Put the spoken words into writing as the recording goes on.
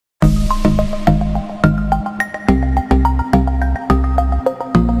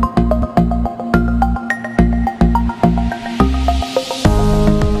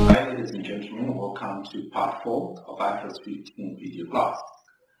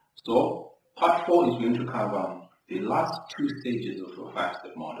So part 4 is going to cover the last two stages of a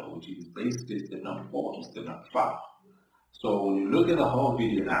 5-step model, which is basically step number 4 and step number 5. So when you look at the whole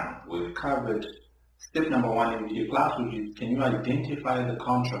video now, we've covered step number 1 in video class, which is can you identify the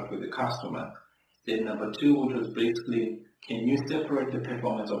contract with the customer? Step number 2, which was basically can you separate the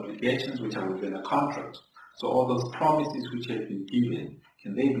performance obligations which are within a contract? So all those promises which have been given,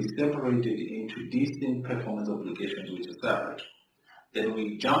 can they be separated into distinct performance obligations which are separate? Then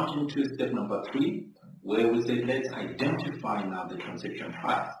we jumped into step number 3, where we said let's identify now the transaction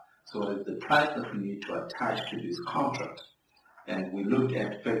price. So it's the price that we need to attach to this contract. And we looked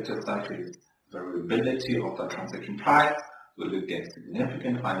at factors such as variability of the transaction price. We looked at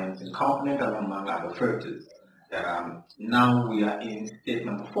significant financing component among other factors. Now we are in step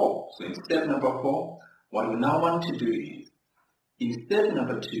number 4. So in step number 4, what we now want to do is, in step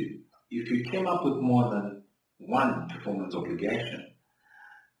number 2, if you came up with more than one performance obligation,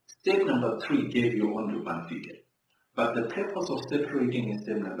 step number 3 gave you only one figure. But the purpose of separating in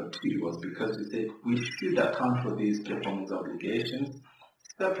step number 2 was because we said we should account for these performance obligations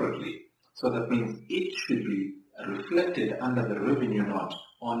separately. So that means each should be reflected under the revenue note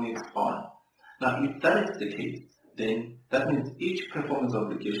on its own. Now, if that is the case, then that means each performance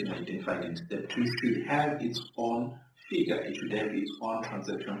obligation identified in step 2 should have its own figure. It should have its own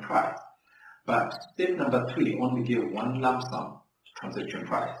transaction price. But step number 3 only gave one lump sum transaction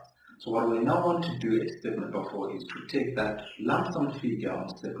price. So what we now want to do at step number 4 is to take that lump sum figure on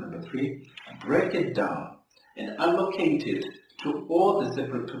step number 3, break it down, and allocate it to all the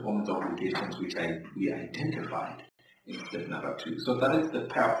separate performance obligations which we identified in step number 2. So that is the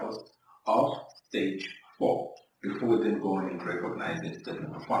purpose of stage 4, before we then go on and recognize in step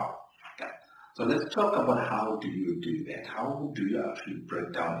number 5. Okay. So let's talk about how do you do that? How do you actually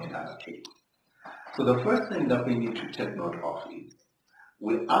break down and allocate? So the first thing that we need to take note of is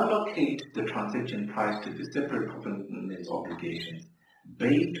we allocate the transaction price to the separate performance obligations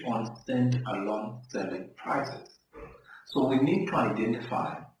based on stand-alone selling prices. So we need to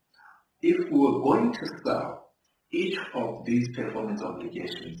identify if we were going to sell each of these performance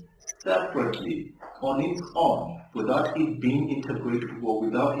obligations separately on its own without it being integrated or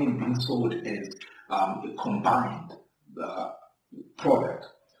without it being sold as a combined product,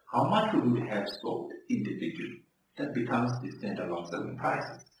 how much we would have sold individually. That becomes the standalone selling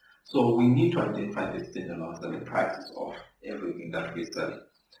prices. So we need to identify the standalone selling prices of everything that we're selling.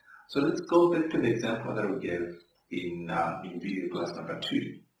 So let's go back to the example that we gave in video class number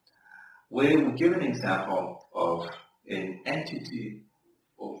 2, where we give an example of an entity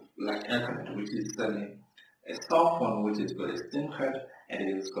of like Internet, which is selling a cell phone which has got a SIM card and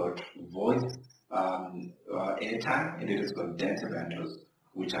it has got voice airtime and it has got data bundles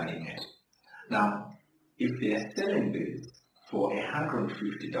which are in it. Now, if they are selling this for $150,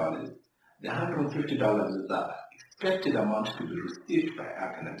 the $150 is the expected amount to be received by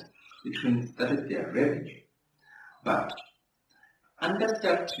Internet, which means that is their revenue. But under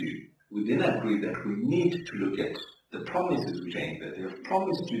step 2, we then agree that we need to look at the promises which are in there. They've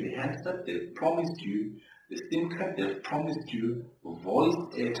promised you the handset, they've promised you the SIM card, they've promised you voice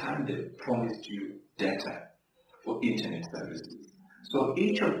airtime, they've promised you data for internet services. So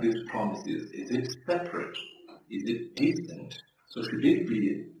each of these promises, is it separate? Is it distinct? So should it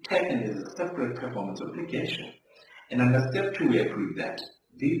be taken as a separate performance obligation? And under step 2, we agree that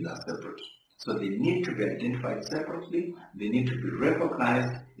these are separate. So they need to be identified separately. They need to be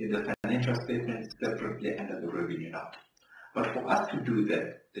recognized in the financial statements separately under the revenue note. But for us to do that,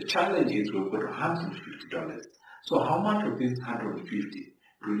 the challenge is we've got $150. So how much of this 150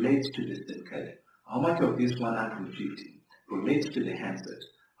 relates to the SIM card? How much of this 150 relates to the handset?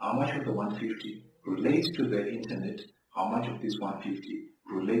 How much of the 150 relates to the internet? How much of this 150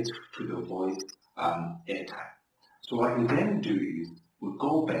 relates to the voice airtime? So what we then do is we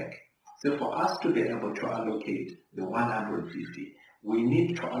go back. So for us to be able to allocate the 150, we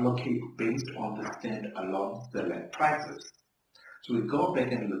need to allocate based on the stand-alone selling prices. So we go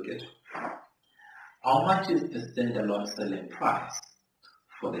back and look at how much is the stand-alone selling price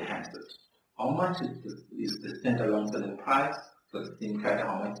for the handset? How much is the stand-alone selling price for the SIM card?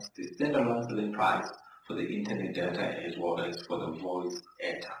 How much is the stand-alone selling price for the internet data as well as for the voice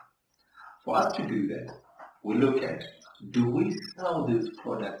airtime? For us to do that, we look at, do we sell these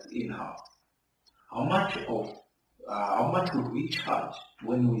products in-house? How much would we charge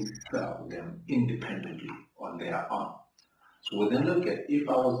when we sell them independently on their own? So we then look at, if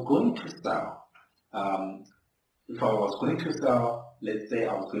I was going to sell, let's say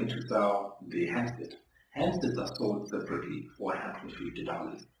I was going to sell the handset. Handsets are sold separately for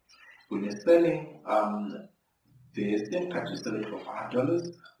 $150. When you're selling the SIM card you sell it for $5.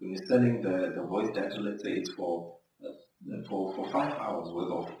 When you're selling the voice data, let's say it's for 5 hours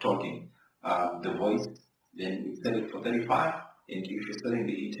worth of talking, the voice, then you sell it for 35. And if you're selling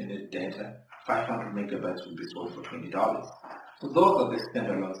the internet data, 500 megabytes will be sold for $20. So those are the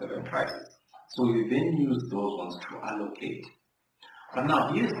standalone selling prices. So you then use those ones to allocate. But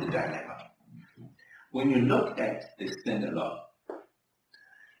now here's the dilemma. When you look at the standalone,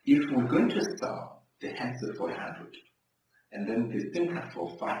 if we're going to sell the handset for 100, and then the SIM card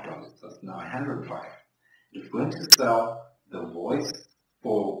for $5, that's now 105. If we're going to sell the voice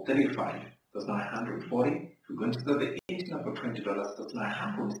for 35, that's now 140. If we're going to sell the internet for $20, that's now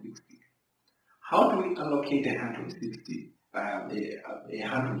 160. How do we allocate 160,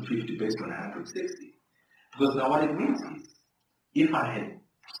 150 based on 160? Because now what it means is, if I had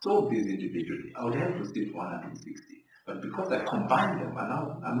sold these individually, I would have received 160. But because I combined them,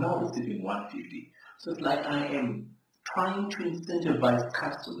 I'm now receiving 150. So it's like I am trying to incentivize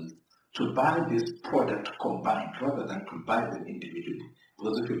customers to buy this product combined rather than to buy them individually.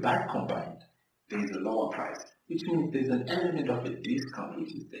 Because if you buy combined, there is a lower price, which means there's an element of a discount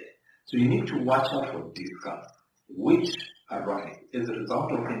which is there. So you need to watch out for discounts, which arise as a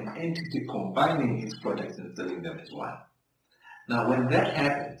result of an entity combining its products and selling them as one. Now when that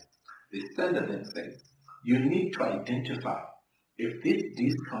happens, the standard then says, you need to identify if this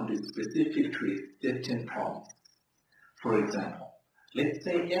discount is specific to a certain promise. For example, let's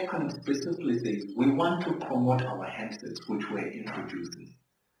say Aircon specifically says, we want to promote our handsets which we're introducing.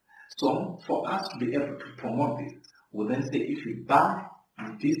 So for us to be able to promote this, we'll then say if you buy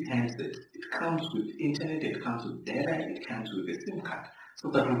this handset, it comes with internet, it comes with data, it comes with a SIM card,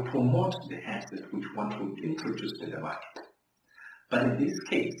 so that we promote the handset which we want to introduce to the market. But in this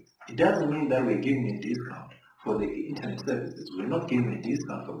case, it doesn't mean that we're giving a discount for the internet services. We're not giving a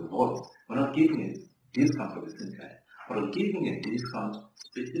discount for the voice. We're not giving a discount for the SIM card. We're giving a discount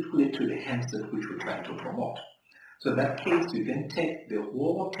specifically to the handset which we're trying to promote. So in that case, you then take the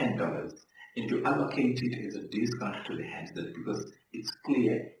whole $10 and you allocate it as a discount to the handset because it's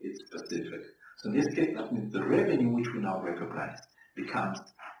clear, it's specific. So in this case, that means the revenue which we now recognize becomes,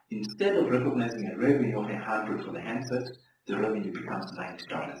 instead of recognizing a revenue of 100 for the handset, the revenue becomes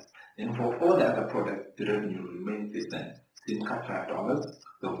 $90. And for all the other products, the revenue remains the same. SIM card $5,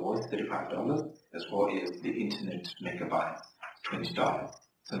 the voice $35, as well as the internet megabytes $20.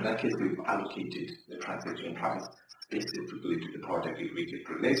 So in that case, we've allocated the transaction price specifically to the product in which it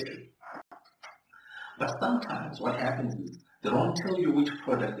relates to. But sometimes what happens is they don't tell you which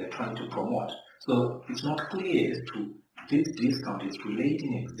product they're trying to promote. So it's not clear as to this discount is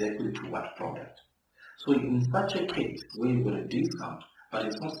relating exactly to what product. So in such a case where you've got a discount, but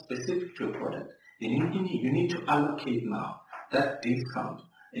it's not specific to a product, then you need to allocate now that discount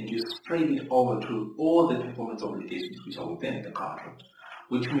and you spread it over to all the performance obligations which are within the contract,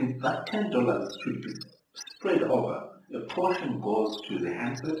 which means that $10 should be spread over. A portion goes to the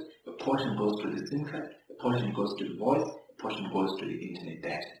handset, a portion goes to the SIM card, a portion goes to the voice, a portion goes to the internet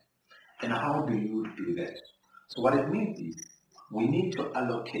data. And how do you do that? So what it means is we need to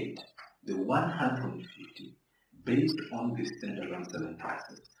allocate the 150 based on the standalone selling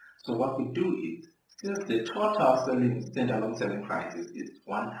prices. So what we do is, since the total standalone selling prices is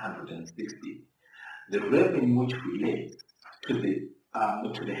 160, the revenue which relates to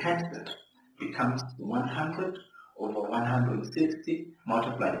the handset becomes 100 over 160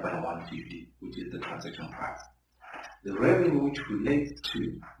 multiplied by 150, which is the transaction price. The revenue which relates to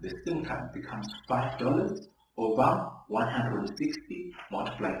the SIM card becomes $5 over 160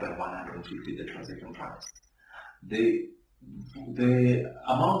 multiplied by 150, the transaction price. The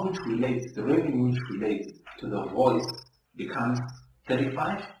amount which relates, the revenue which relates to the voice becomes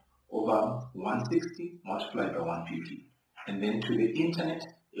 35 over 160 multiplied by 150. And then to the internet,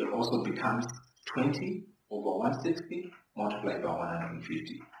 it also becomes 20 over 160 multiplied by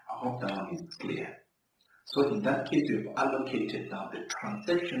 150. I hope that one is clear. So in that case, we've allocated now the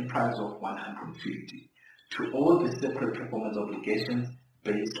transaction price of 150 to all the separate performance obligations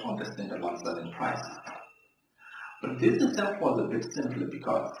based on the standalone selling price. But this itself was a bit simpler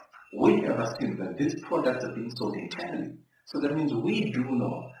because we have assumed that these products are being sold internally. So that means we do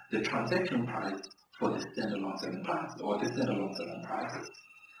know the transaction price for the standalone selling price or the standalone selling prices.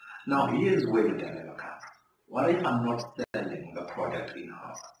 Now here's where the dilemma comes. What if I'm not selling the product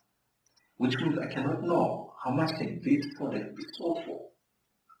in-house? Which means I cannot know how much can this product be sold for.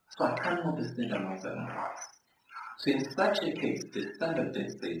 So I can't know the standalone selling price. So in such a case, the standard then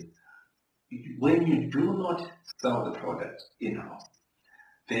says, when you do not sell the product in-house,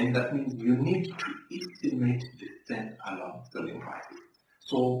 then that means you need to estimate the standalone selling prices.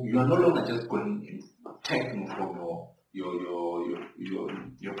 So you are no longer just going and taking from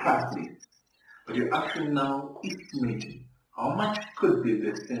your price list, but you're actually now estimating how much could be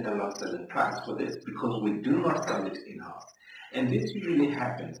the standalone selling price for this, because we do not sell it in-house. And this usually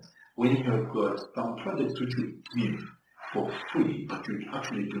happens when you have got some products which you give for free, but you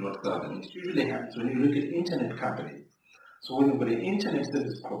actually do not sell them. It usually happens when you look at internet companies. So when you've got an internet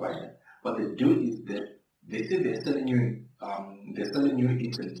service provider, what they do is that they say they're selling you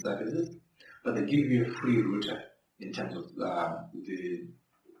internet services, but they give you a free router in terms of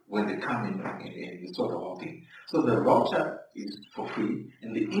when they come in install the whole thing. So the router is for free,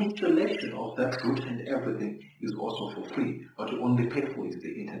 and the installation of that router and everything is also for free. What you only pay for is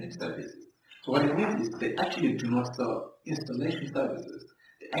the internet services. So what it means is they actually do not sell installation services.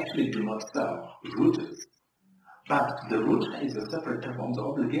 They actually do not sell routers. But the router is a separate performance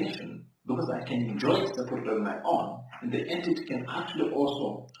obligation, because I can enjoy it separately on my own, and the entity can actually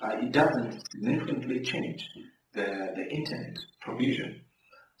also, it doesn't significantly change the internet provision.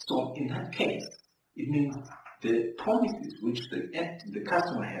 So in that case, it means the promises which the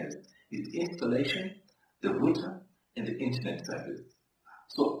customer has is installation, the router, and the internet service.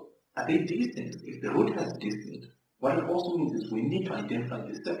 So are they distinct? If the router is distinct, what it also means is we need to identify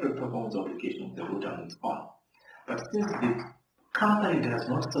the separate performance obligation of the router on its own. But since the company does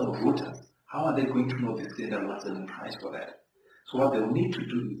not sell routers, how are they going to know the standalone selling price for that? So what they will need to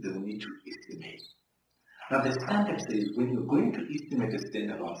do is they will need to estimate. Now the standard says when you're going to estimate a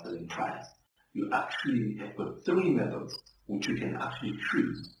standalone selling price, you actually have got three methods which you can actually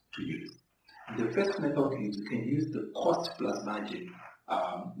choose to use. And the first method is you can use the cost plus margin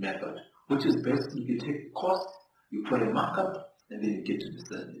method, which is basically you take cost, you put a markup, and then you get to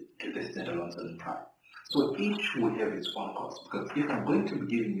the standalone selling price. So each will have its own cost, because if I'm going to be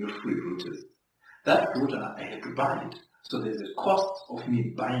giving you free routers, that router I have to buy it. So there's a cost of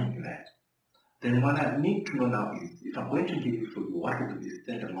me buying that. Then what I need to know now is, if I'm going to give it for you, what will be the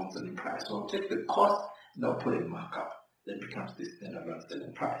standalone selling price? So I'll take the cost and I'll put a markup. That becomes the standalone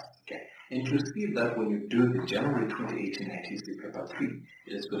selling price. Okay. And to see that when you do the January 2018 ITC paper 3,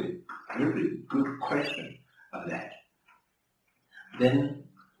 it has got a very good question on that. Then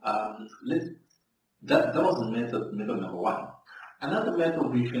that was method number one. Another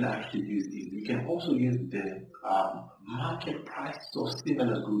method we can actually use is you can also use the market price of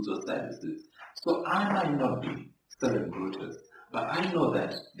similar goods or services. So I might not be selling routers, but I know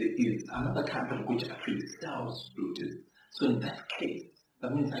that there is another company which actually sells routers. So in that case,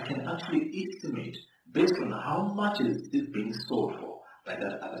 that means I can actually estimate based on how much is it being sold for by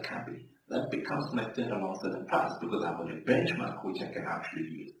that other company. That becomes my standalone selling price, because I've got a benchmark which I can actually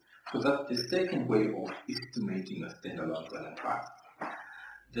use. So that's the second way of estimating a standalone selling price.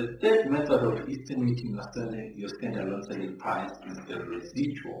 The third method of estimating your standalone selling price is the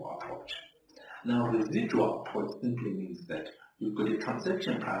residual approach. Now, residual approach simply means that you've got a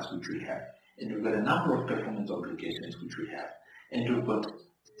transaction price which we have, and you've got a number of performance obligations which we have, and you've got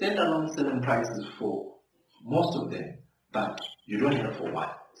standalone selling prices for most of them, but you don't have for one.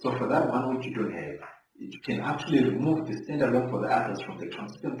 So for that one which you don't have, you can actually remove the standalone for the others from the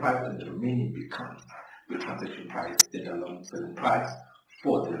transaction price, and the remaining becomes the transaction price, standalone selling price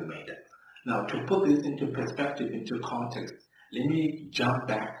for the remainder. Now, to put this into perspective, into context, let me jump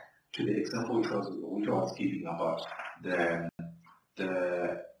back to the example which I was giving about the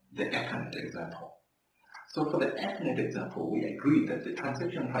Ethernet example. So for the Ethernet example, we agreed that the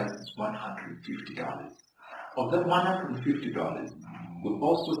transaction price is $150. Of that $150, we've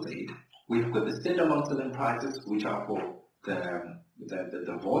also said we've got the standalone selling prices, which are for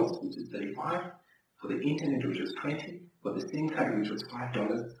the voice, which is $35, for the internet, which is $20, for the SIM card, which was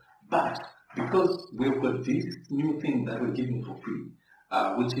 $5. But because we've got this new thing that we're giving for free,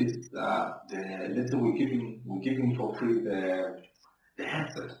 which is let's say we're giving for free the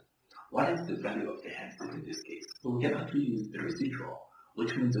handset. What is the value of the handset in this case? So we can actually use the residual,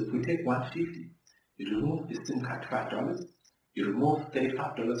 which means if we take $150, you remove the SIM card $5, you remove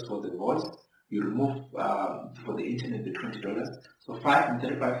 $35 for the voice, you remove for the internet the $20. So 5 and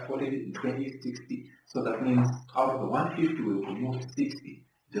 35, 40 and 20, 60. So that means out of the 150 we remove 60.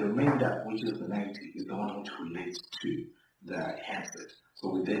 The remainder, which is the 90, is the one which relates to the handset. So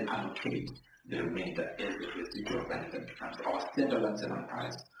we then allocate the remainder as the residual value that becomes our standalone selling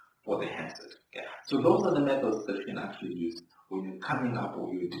price for the handset. Okay. So those are the methods that you can actually use when you're coming up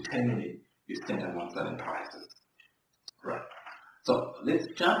or you're determining your standalone selling prices. Right. So let's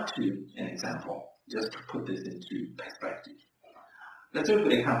jump to an example just to put this into perspective. Let's look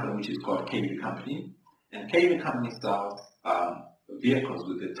at a company which is called KV Company, and KV Company sells vehicles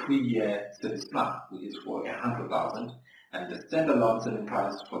with a 3-year service plan, which is for $100,000, And the standalone selling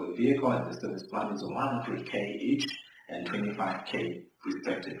price for the vehicle and the service plan is 100K each and 25K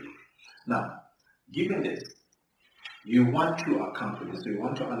respectively. Now, given this, you want to account for this, so you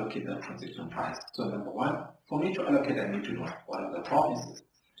want to allocate that transaction price. So number one, for me to allocate, I need to know what are the promises.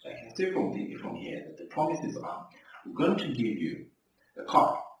 I can see from here that the promises are, we're going to give you a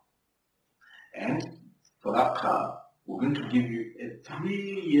car, and for that car, we're going to give you a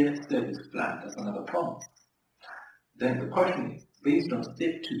 3-year service plan. That's another promise. Then the question is, based on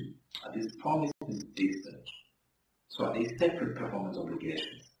step 2, are these promises distant? So are they separate performance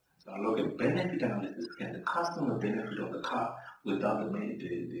obligations? Now look at benefit analysis. Can the customer benefit of the car without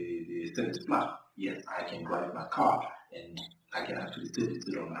the service plan? Yes, I can drive my car and I can actually service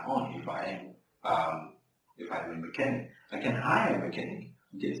it on my own if I'm a mechanic. I can hire a mechanic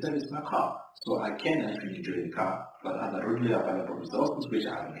who can service my car. So I can actually enjoy the car, but other readily available resources which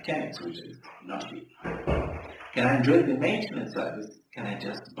are the mechanics, which is not cheap. Can I enjoy the maintenance service? Can I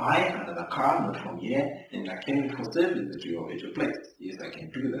just buy another car, not from here, and I can for service at your place? Yes, I can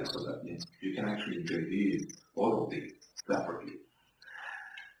do that. So that means you can actually enjoy all of these separately.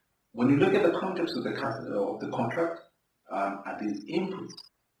 When you look at the context of the contract, are these inputs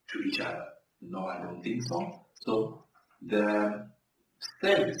to each other? No, I don't think so. So the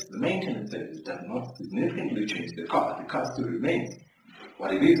service, the maintenance service, does not significantly change the car. The car still remains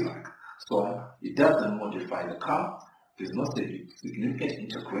what it is like. So it doesn't modify the car. There's no significant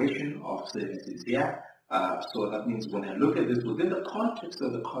integration of services here. So that means when I look at this within the context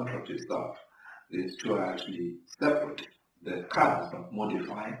of the contract itself, these two are actually separate. The car does not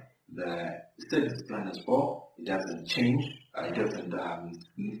modify the service plan as well. It doesn't change. It doesn't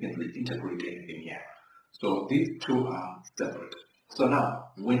significantly integrate anything here. So these two are separate. So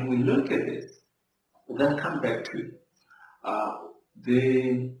now, when we look at this, we'll then come back to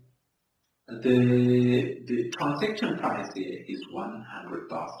the transaction price here is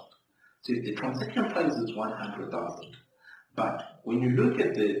 100,000. So the transaction price is 100,000. But when you look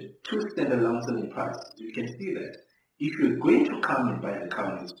at the two standalone selling prices, you can see that if you're going to come and buy the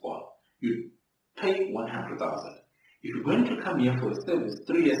car on its own, you pay 100,000. If you're going to come here for a service,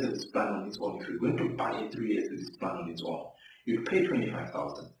 3-year service plan on its own, if you're going to buy a 3-year service plan on its own, you pay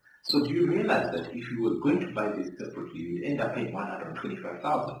 25,000. So do you realize that if you were going to buy this separately, you end up paying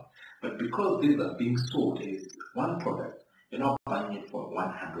 125,000? But because these are being sold as one product, you're not buying it for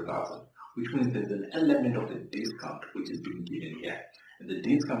 100,000, which means there's an element of the discount which is being given here. And the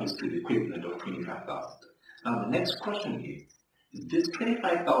discount is to the equivalent of 25,000. Now the next question is this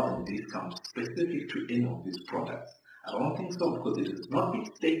 25,000 discount specific to any of these products? I don't think so, because it has not been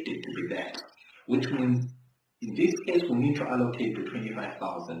stated to be that, which means in this case we need to allocate the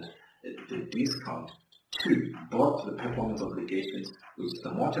 25,000, the discount, to both the performance obligations, which is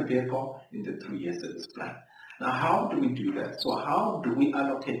the motor vehicle, in the 3-year service plan. Now how do we do that? So how do we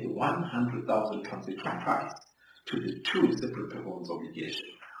allocate the 100,000 transaction price to the two separate performance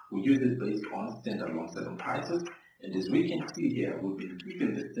obligations? We use it based on standalone selling prices, and as we can see here, we've been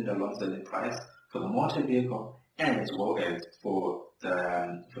given the standalone selling price for the motor vehicle and as well as for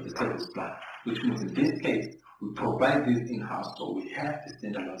the service plan, which means in this case we provide this in-house, so we have the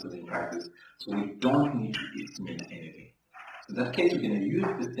standalone selling prices, so we don't need to estimate anything. In that case, we're going to use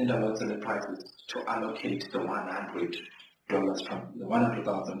the standalone selling prices to allocate the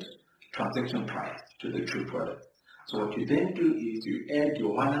 $100,000 transaction price to the two products. So what you then do is you add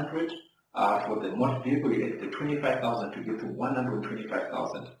your 100 for the motor vehicle, you add the 25,000 to get to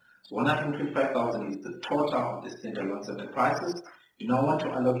 125,000. So 125,000 is the total of the standalone selling prices. You now want to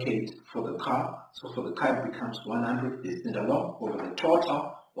allocate for the car. So for the car it becomes 100 is standalone over the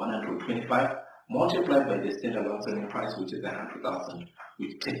total 125 multiplied by the standalone selling price, which is 100,000,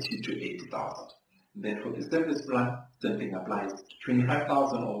 which takes you to 80,000. Then for the service plan, same thing applies.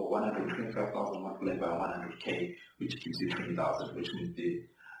 25,000 over 125,000 multiplied by 100K, which gives you 20,000, which means the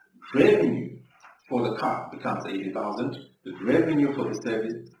revenue for the car becomes 80,000. The revenue for the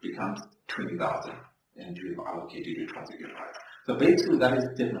service becomes 20,000, and you've allocated your transaction price. So basically that is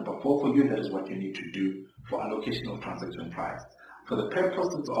step number 4 for you. That is what you need to do for allocation of transaction price. For the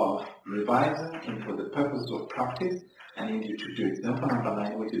purposes of revising and for the purposes of practice, I need you to do example number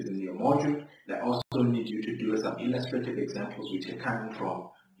 9, which is in your module. I also need you to do some illustrative examples which are coming from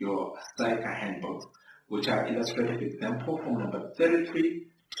your Psycha handbooks, which are illustrative example from number 33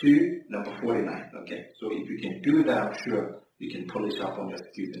 to number 49. Okay, so if you can do that, I'm sure you can polish up on your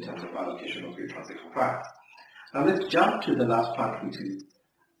skills in terms of allocation of your transaction price. Now let's jump to the last part, which is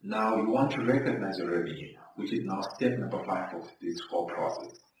now you want to recognize your revenue, which is now step number 5 of this whole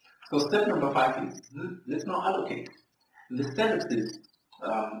process. So step number 5 is let's now allocate. The step is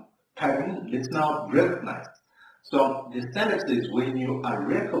let's now recognize. So the standard says when you are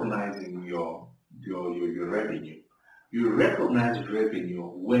recognizing your revenue, you recognize revenue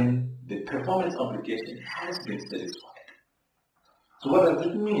when the performance obligation has been satisfied. So what does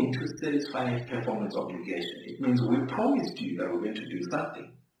it mean to satisfy a performance obligation? It means we promised you that we're going to do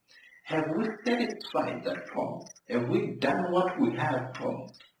something. Have we satisfied that promise? Have we done what we have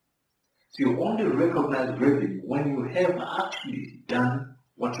promised? So you only recognize revenue when you have actually done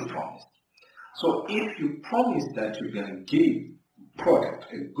what you promised. So if you promise that you're going to give product,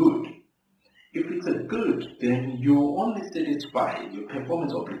 a good, if it's a good, then you only satisfy your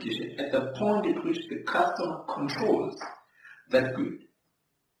performance obligation at the point at which the customer controls that good.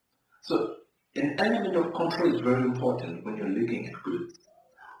 So an element of control is very important when you're looking at goods.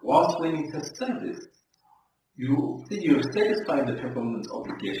 Whilst when it's a service, you satisfy the performance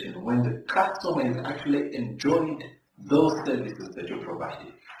obligation when the customer has actually enjoyed those services that you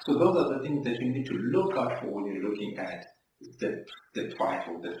provided. So those are the things that you need to look out for when you're looking at step 5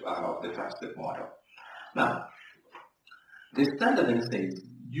 of the 5-step model. Now, the standard then says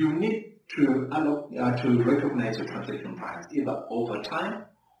you need to recognize your transaction price either over time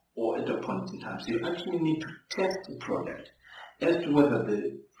or at a point in time. So you actually need to test the product as to whether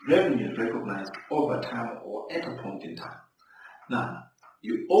the revenue is recognized over time or at a point in time. Now,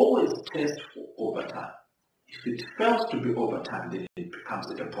 you always test for over time. If it fails to be over time, then it becomes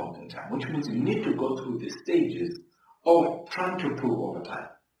at a point in time, which means you need to go through the stages of trying to prove over time.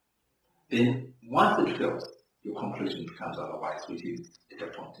 Then, once it fails, your conclusion becomes otherwise, which is at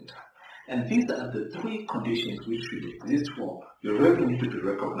a point in time. And these are the 3 conditions which should exist for your revenue to be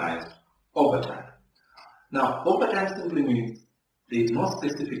recognized over time. Now, over time simply means there is no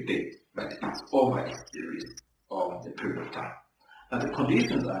specific date, but it's over a series of a period of time. Now, the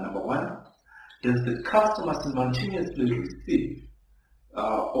conditions are, number 1, does the customer simultaneously receive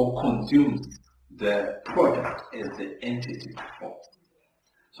or consumes the product as the entity performs?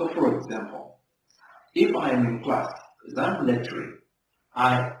 So, for example, if I am in class, as I'm lecturing,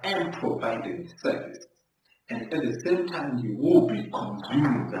 I am providing service, and at the same time you will be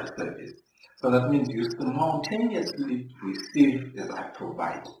consuming that service. So that means you simultaneously receive as I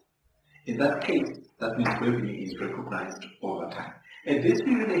provide. In that case, that means revenue is recognized over time. And this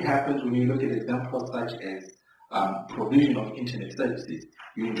usually happens when you look at examples such as provision of internet services.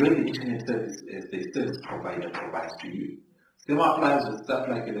 You enjoy the internet service as the service provider provides to you. Same applies with stuff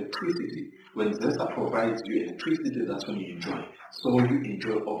like electricity. When Zesta provides you electricity, that's when you enjoy. So you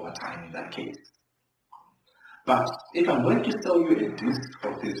enjoy over time in that case. But if I'm going to sell you a disc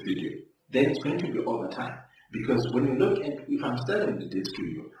of this video, then it's going to be over time. Because when you look at, if I'm selling the disc to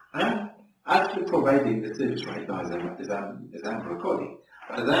you, I'm actually providing the service right now as I'm recording.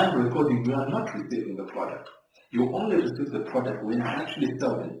 But as I'm recording, you are not receiving the product. You only receive the product when I actually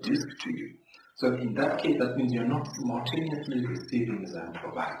sell the disc to you. So in that case, that means you're not simultaneously receiving as I'm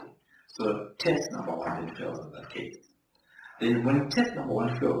providing. So test number 1 then fails in that case. Then when test number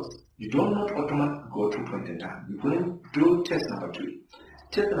 1 fails, you don't not automatically go to point in time. You going to do test number 2.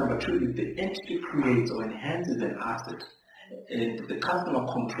 Test number 2 is the entity creates or enhances an asset and the customer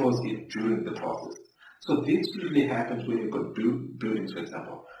controls it during the process. So this usually happens when you've got buildings, for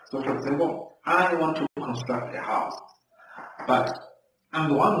example. So for example, I want to construct a house, but I'm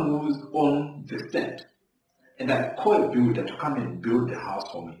the one who's on the set, and I call a builder to come and build the house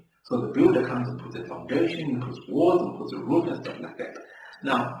for me. So the builder comes and puts a foundation, puts walls, and puts a roof and stuff like that.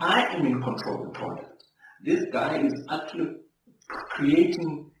 Now, I am in control of the product. This guy is actually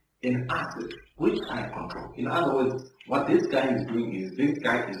creating an asset which I control. In other words, what this guy is doing is this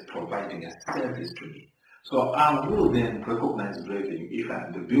guy is providing a service to me. So I will then recognize revenue if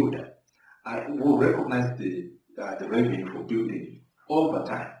I'm the builder. I will recognize the revenue for building over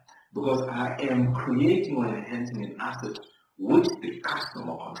time because I am creating or enhancing an asset which the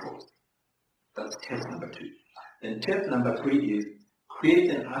customer controls. That's test number 2. Then test number 3 is create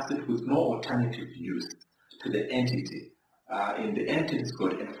an asset with no alternative use to the entity. In the entity's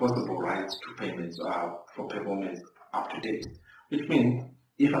got enforceable rights to payments for performance up to date. Which means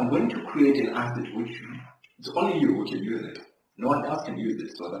if I'm going to create an asset which it's only you who can use it, no one else can use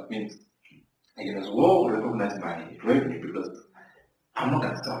it. So that means I can as well recognize my revenue because I'm not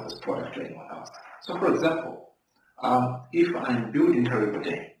going to sell this product to anyone else. So for example, if I'm building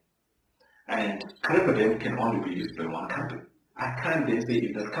Caribbean and Caribbean can only be used by one company, I can't then say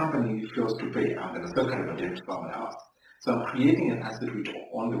if that company fails to pay, I'm going to sell Caribbean to someone else. So I'm creating an asset which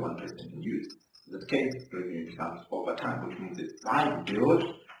only one person can use. In that case, revenue becomes over time, which means if I build,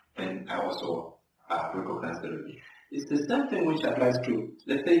 then I also recognize the revenue. It's the same thing which applies to,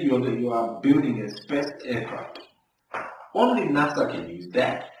 let's say you are building a space aircraft. Only NASA can use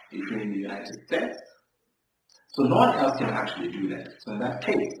that if you're in the United States. So no one else can actually do that. So in that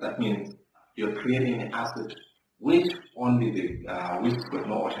case, that means you're creating an asset which only which with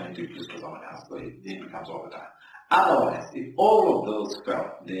no alternative use for someone else, so it then becomes over time. Otherwise, if all of those fail,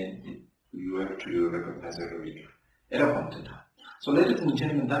 then you have to recognize a revenue at a point in time. So ladies and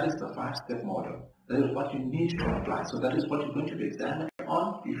gentlemen, that is the 5-step model. That is what you need to apply. So that is what you're going to be examining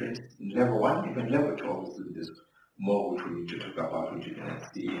on. If it's in level 1, if in level 2, obviously there's more which we need to talk about, which you can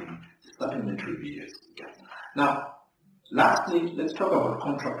see in supplementary videos. Okay. Now, lastly, let's talk about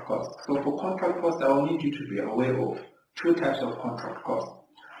contract costs. So for contract costs, I will need you to be aware of 2 types of contract costs.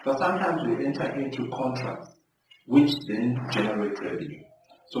 But sometimes we enter into contracts which then generate revenue.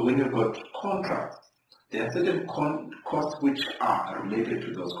 So when you've got contracts, there are certain costs which are related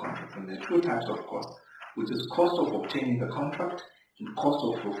to those contracts. And there are 2 types of costs, which is cost of obtaining the contract and cost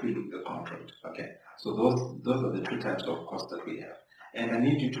of fulfilling the contract. Okay, so those are the 2 types of costs that we have. And I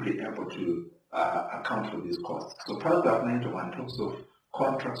need you to be able to account for these costs. So paragraph 91 talks of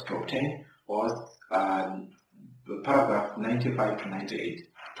contracts to obtain, or paragraph 95 to 98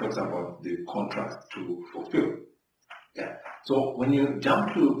 talks about the contracts to fulfill. Yeah. So when you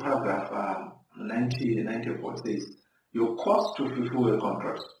jump to paragraph 94, it says your costs to fulfill a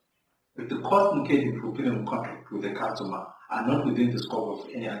contract. If the costs incurred in fulfilling a contract with a customer are not within the scope of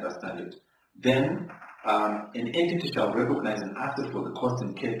any other standard, then an entity shall recognize an asset for the costs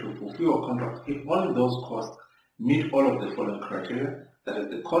incurred to fulfill a contract if only those costs meet all of the following criteria. That is,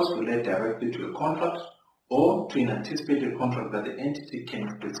 the costs relate directly to a contract or to an anticipated contract that the entity can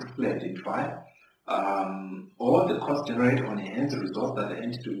specifically identify, or the cost generated on enhanced results that the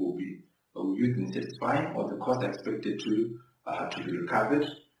entity will use in satisfying, or the cost expected to be recovered.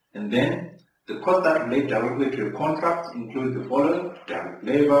 And then the costs that relate directly to a contract include the following: direct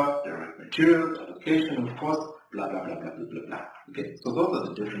labor, direct materials, allocation of costs, blah blah blah blah blah blah blah. Okay, so those are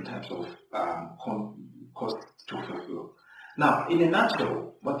the different types of costs to fulfill. Now, in a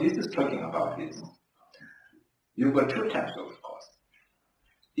nutshell, what this is talking about is you've got 2 types of costs.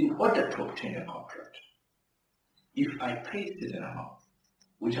 In order to obtain a contract, if I pay certain amounts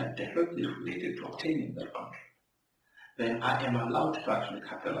which are directly related to obtaining that contract, then I am allowed to actually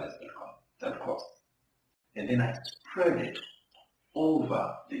capitalize that cost. And then I spread it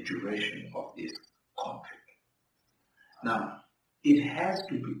over the duration of this contract. Now, it has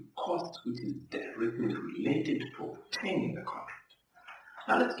to be cost which is directly related to obtaining the contract.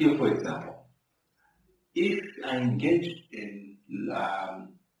 Now let's give, for example, if I engage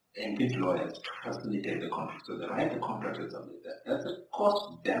lawyers to facilitate the contract, so they write the contract or something like that, that's a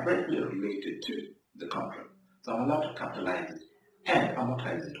cost directly related to the contract. So I'm allowed to capitalize it and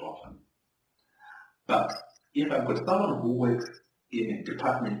amortize it often. But if I've got someone who works in a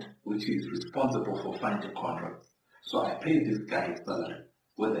department which is responsible for finding contracts, so I pay this guy his salary,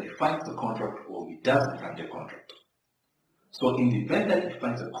 whether he finds the contract or he doesn't find a contract. So in the event that he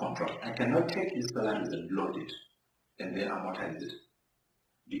finds a contract, I cannot take his salaries and load it and then amortize it,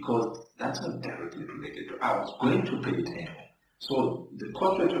 because that's not directly related to, I was going to pay it anyway. So the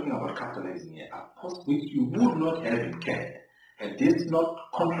cost we're talking about capitalizing here are costs which you would not have incurred had this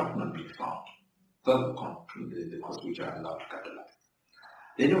contract not been found. That's the cost which are allowed to capitalize.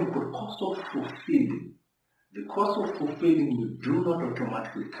 Then you've got cost of fulfilling. The cost of fulfilling you do not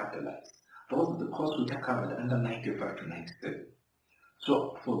automatically capitalize. Those are the costs which are covered under 95 to 97.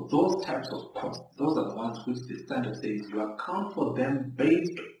 So for those types of costs, those are the ones which the standard says you account for them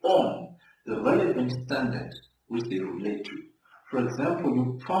based on the relevant standard which they relate to. For example,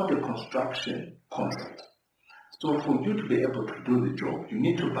 you found a construction contract. So for you to be able to do the job, you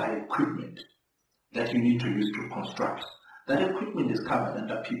need to buy equipment that you need to use to construct. That equipment is covered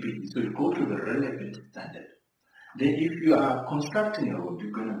under PPE, so you go to the relevant standard. Then if you are constructing a road,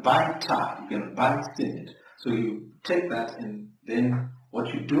 you're going to buy tar, you're going to buy cement. So you take that, and then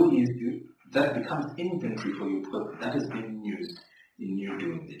what you do is that becomes inventory for you, because that is being used in you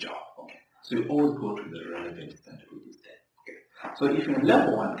doing the job. Okay. So you always go to the relevant standard which is there. Okay. So if you're in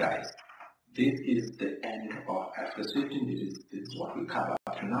level 1, guys, this is the end of IFRS 15. This is what we cover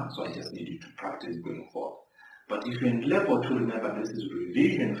up to now. So I just need you to practice going forward. But if you're in level 2, remember this is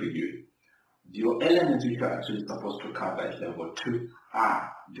revision for you. Your elements which you're actually supposed to cover at level 2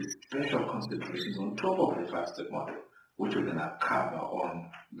 are the special considerations on top of the 5-step model, which we're going to cover on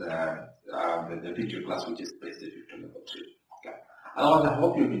the video class, which is specific to level 2. Okay. Otherwise, I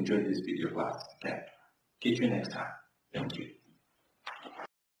hope you've enjoyed this video class. Okay. Catch you next time. Thank you.